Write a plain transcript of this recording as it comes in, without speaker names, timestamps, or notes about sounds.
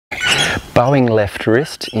bowing left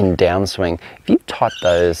wrist in downswing. If you type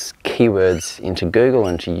those keywords into Google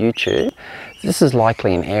and to YouTube, this is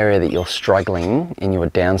likely an area that you're struggling in your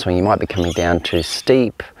downswing. You might be coming down too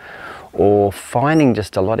steep, or finding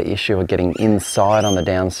just a lot of issue with getting inside on the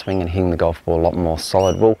downswing and hitting the golf ball a lot more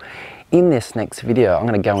solid. Well, in this next video, I'm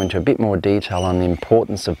going to go into a bit more detail on the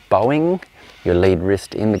importance of bowing your lead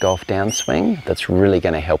wrist in the golf downswing. That's really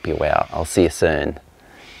going to help you out. I'll see you soon.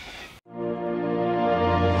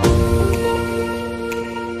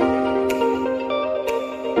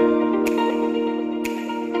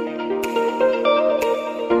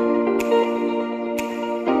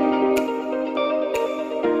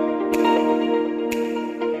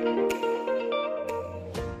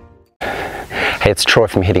 Hey, it's Troy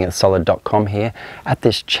from hittingitsolid.com here. At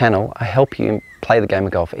this channel, I help you play the game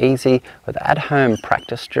of golf easy with at-home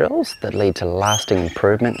practice drills that lead to lasting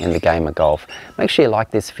improvement in the game of golf. Make sure you like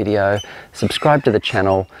this video, subscribe to the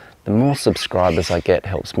channel. The more subscribers I get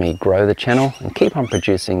helps me grow the channel and keep on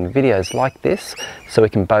producing videos like this so we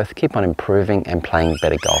can both keep on improving and playing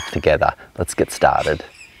better golf together. Let's get started.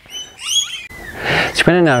 So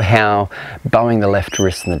you want to know how bowing the left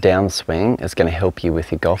wrist in the downswing is going to help you with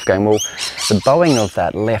your golf game. Well, the bowing of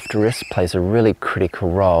that left wrist plays a really critical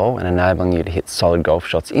role in enabling you to hit solid golf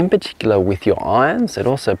shots. In particular with your irons, it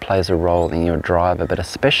also plays a role in your driver, but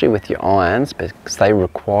especially with your irons because they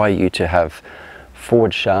require you to have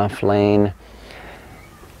forward shaft lean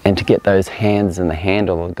and to get those hands and the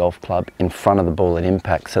handle of the golf club in front of the ball at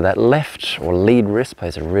impact. So that left or lead wrist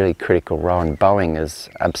plays a really critical role, and bowing is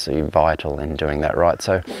absolutely vital in doing that right.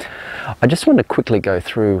 So I just want to quickly go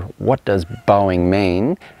through what does bowing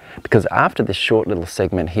mean, because after this short little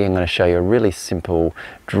segment here, I'm going to show you a really simple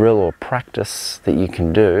drill or practice that you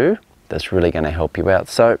can do that's really going to help you out.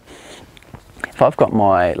 So if I've got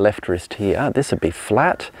my left wrist here, this would be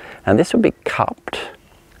flat and this would be cupped,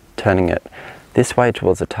 turning it this way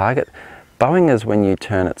towards the target. Bowing is when you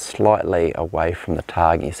turn it slightly away from the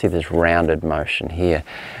target. You see this rounded motion here.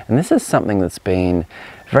 And this is something that's been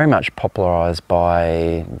very much popularized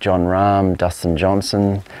by Jon Rahm, Dustin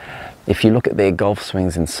Johnson. If you look at their golf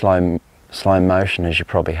swings in slow motion, as you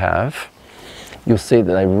probably have, you'll see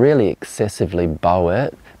that they really excessively bow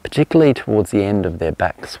it, particularly towards the end of their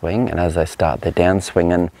backswing and as they start their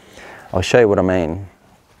downswing. And I'll show you what I mean.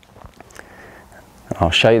 I'll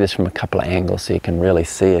show you this from a couple of angles so you can really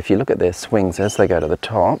see. If you look at their swings as they go to the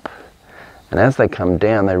top and as they come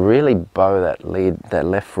down, they really bow that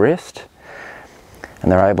left wrist, and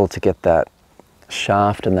they're able to get that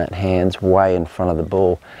shaft and that hands way in front of the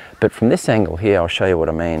ball. But from this angle here, I'll show you what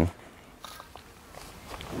I mean.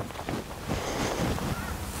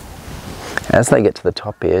 As they get to the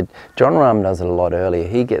top here, Jon Rahm does it a lot earlier.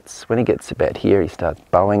 When he gets about here, he starts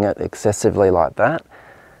bowing it excessively like that.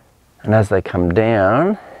 And as they come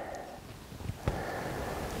down,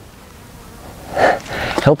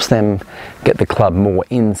 helps them get the club more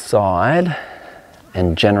inside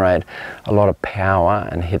and generate a lot of power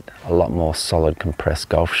and hit a lot more solid compressed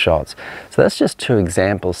golf shots. So that's just two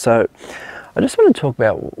examples. So I just want to talk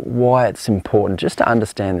about why it's important just to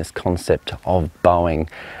understand this concept of bowing.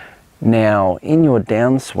 Now, in your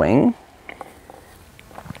downswing,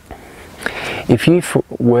 if you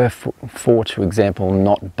were for example,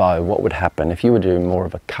 not bow, what would happen? If you were doing more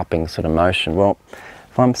of a cupping sort of motion, well,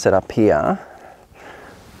 if I'm set up here,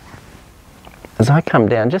 as I come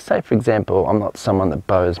down, just say for example, I'm not someone that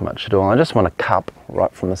bows much at all, I just want to cup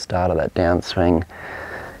right from the start of that downswing.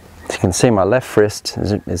 So you can see my left wrist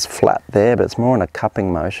is flat there, but it's more in a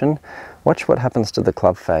cupping motion. Watch what happens to the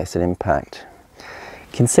club face at impact.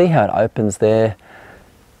 You can see how it opens there.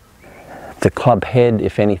 The club head,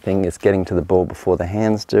 if anything, is getting to the ball before the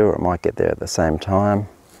hands do, or it might get there at the same time.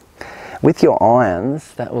 With your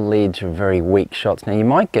irons, that will lead to very weak shots. Now, you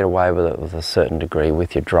might get away with it with a certain degree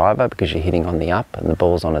with your driver because you're hitting on the up and the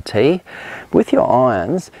ball's on a tee. With your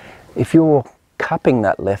irons, if you're cupping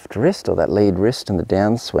that left wrist or that lead wrist in the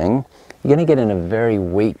downswing, you're going to get in a very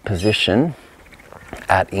weak position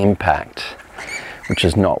at impact, which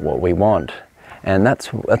is not what we want. And that's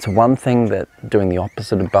one thing that doing the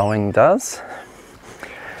opposite of bowing does.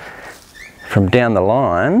 From down the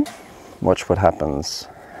line, watch what happens.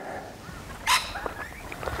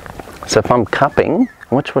 So if I'm cupping,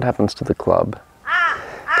 watch what happens to the club.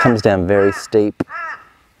 Comes down very steep.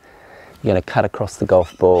 You're going to cut across the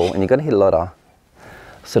golf ball, and you've got to hit a lot of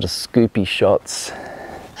sort of scoopy shots,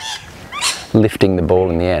 lifting the ball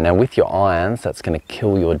in the air. Now with your irons, that's going to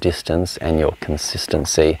kill your distance and your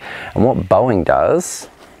consistency. And what bowing does,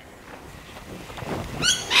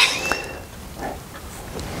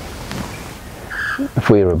 if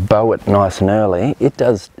we were to bow it nice and early, it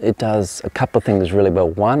does a couple of things really well.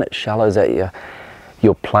 One, it shallows out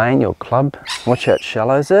your plane, your club. Watch how it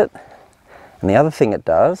shallows it. And the other thing it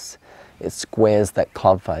does, it squares that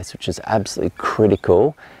club face, which is absolutely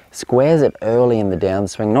critical. Squares it early in the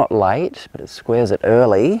downswing, not late, but it squares it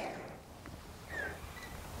early.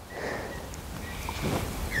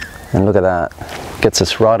 And look at that, gets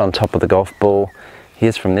us right on top of the golf ball.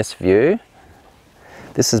 Here's from this view.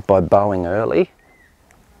 This is by bowing early.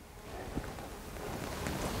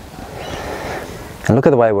 And look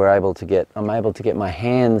at the way I'm able to get my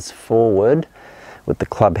hands forward with the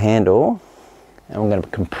club handle, and I'm going to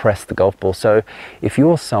compress the golf ball. So if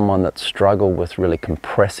you're someone that struggles with really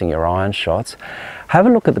compressing your iron shots, have a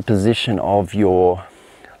look at the position of your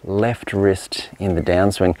left wrist in the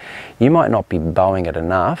downswing. You might not be bowing it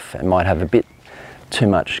enough and might have a bit too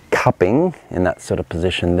much cupping in that sort of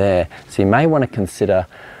position there. So you may want to consider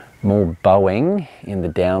more bowing in the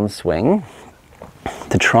downswing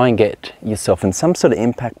to try and get yourself in some sort of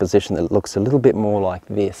impact position that looks a little bit more like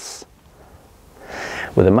this,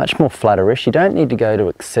 with a much more flatter wrist. You don't need to go to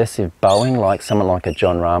excessive bowing like someone like a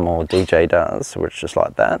John Rahm or DJ does, where it's just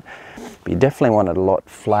like that. But you definitely want it a lot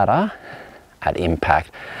flatter at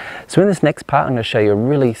impact. So in this next part, I'm going to show you a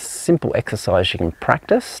really simple exercise you can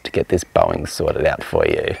practice to get this bowing sorted out for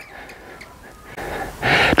you.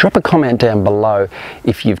 Drop a comment down below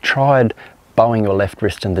if you've tried bowing your left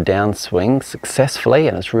wrist in the downswing successfully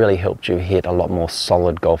and it's really helped you hit a lot more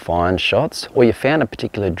solid golf iron shots, or you found a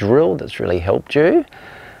particular drill that's really helped you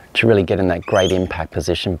to really get in that great impact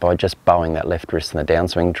position by just bowing that left wrist in the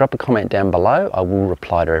downswing. Drop a comment down below. I will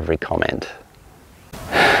reply to every comment.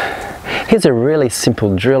 Here's a really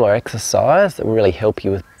simple drill or exercise that will really help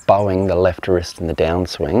you with bowing the left wrist in the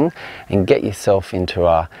downswing and get yourself into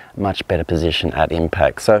a much better position at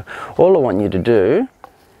impact. So all I want you to do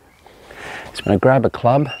is, I'm going to grab a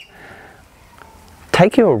club,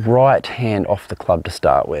 take your right hand off the club to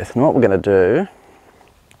start with, and what we're going to do,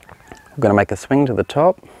 we're going to make a swing to the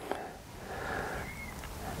top.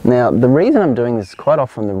 Now the reason I'm doing this is quite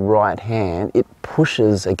often the right hand, it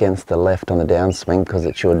pushes against the left on the downswing because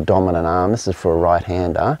it's your dominant arm. This is for a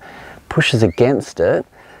right-hander, pushes against it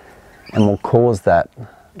and will cause that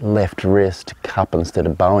left wrist to cup instead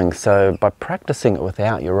of bowing. So by practicing it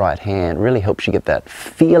without your right hand really helps you get that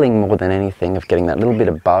feeling more than anything of getting that little bit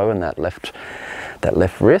of bow in that left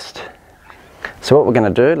wrist. So what we're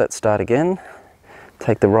going to do, let's start again.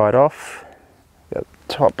 Take the right off, go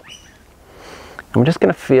top. I'm just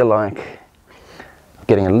going to feel like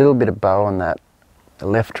getting a little bit of bow on that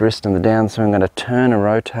left wrist in the down, so I'm going to turn and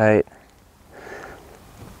rotate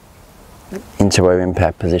into our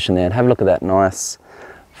impact position there, and have a look at that nice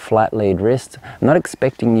flat lead wrist. I'm not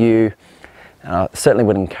expecting you, certainly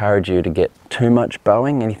would encourage you to get too much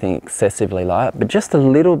bowing, anything excessively light, but just a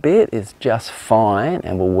little bit is just fine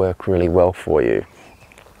and will work really well for you.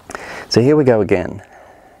 So here we go again.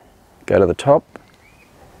 Go to the top.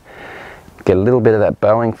 Get a little bit of that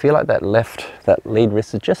bowing, feel like that lead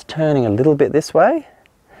wrist is just turning a little bit this way.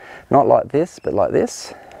 Not like this, but like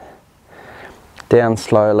this. Down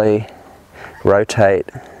slowly, rotate.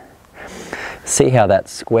 See how that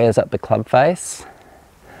squares up the club face.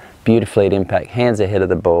 Beautifully at impact, hands ahead of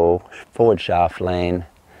the ball, forward shaft lean.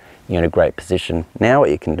 You're in a great position. Now what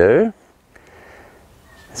you can do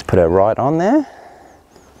is put our right on there.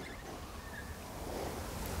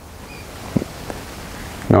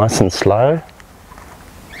 Nice and slow.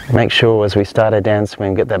 Make sure as we start our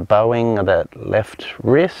downswing, get that bowing of that left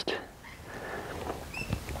wrist.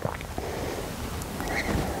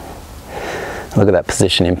 Look at that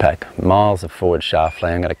position impact. Miles of forward shaft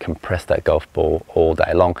lean. I'm going to compress that golf ball all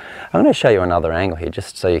day long. I'm going to show you another angle here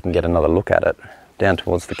just so you can get another look at it. Down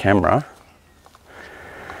towards the camera.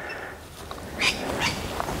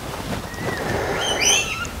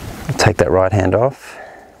 Take that right hand off.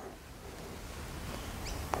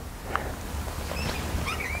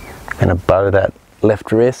 Going to bow that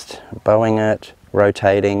left wrist, bowing it,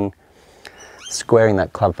 rotating, squaring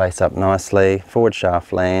that club face up nicely, forward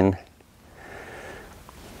shaft lean,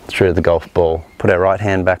 through the golf ball. Put our right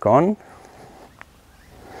hand back on.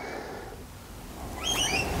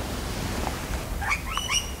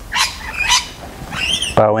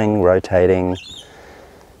 Bowing, rotating.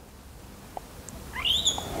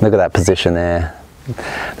 Look at that position there.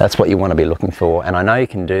 That's what you want to be looking for, and I know you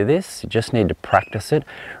can do this. You just need to practice it.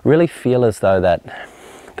 Really feel as though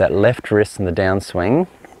that left wrist in the downswing,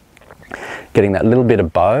 getting that little bit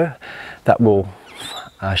of bow, that will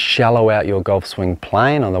shallow out your golf swing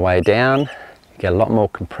plane on the way down. Get a lot more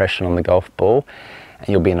compression on the golf ball, and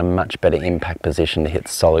you'll be in a much better impact position to hit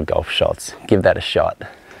solid golf shots. Give that a shot.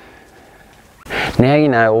 Now you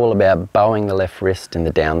know all about bowing the left wrist in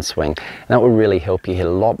the downswing, and that will really help you hit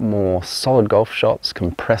a lot more solid golf shots,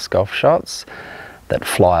 compressed golf shots that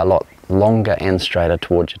fly a lot longer and straighter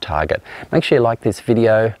towards your target. Make sure you like this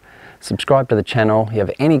video, subscribe to the channel. If you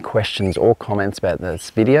have any questions or comments about this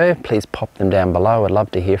video, please pop them down below. I'd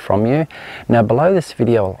love to hear from you. Now below this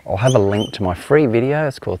video I'll have a link to my free video.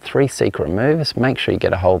 It's called 3 Secret Moves. Make sure you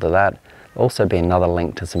get a hold of that. There'll also be another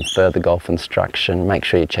link to some further golf instruction. Make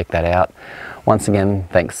sure you check that out. Once again,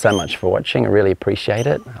 thanks so much for watching. I really appreciate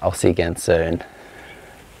it. I'll see you again soon.